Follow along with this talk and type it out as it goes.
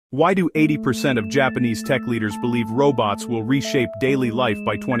Why do 80% of Japanese tech leaders believe robots will reshape daily life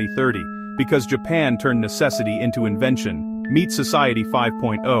by 2030? Because Japan turned necessity into invention. Meet Society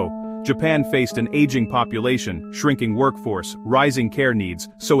 5.0. Japan faced an aging population, shrinking workforce, rising care needs,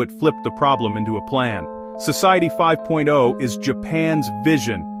 so it flipped the problem into a plan. Society 5.0 is Japan's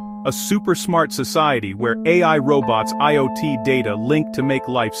vision, a super smart society where AI robots IoT data link to make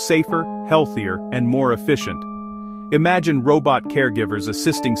life safer, healthier, and more efficient. Imagine robot caregivers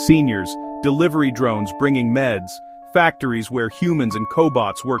assisting seniors, delivery drones bringing meds, factories where humans and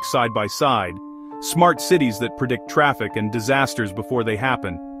cobots work side by side, smart cities that predict traffic and disasters before they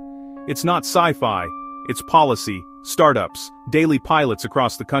happen. It's not sci-fi, it's policy, startups, daily pilots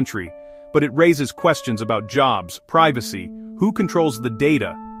across the country, but it raises questions about jobs, privacy, who controls the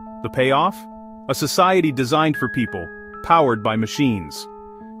data. The payoff? A society designed for people, powered by machines.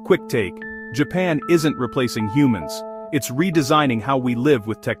 Quick take. Japan isn't replacing humans, it's redesigning how we live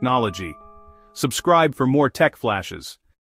with technology. Subscribe for more tech flashes.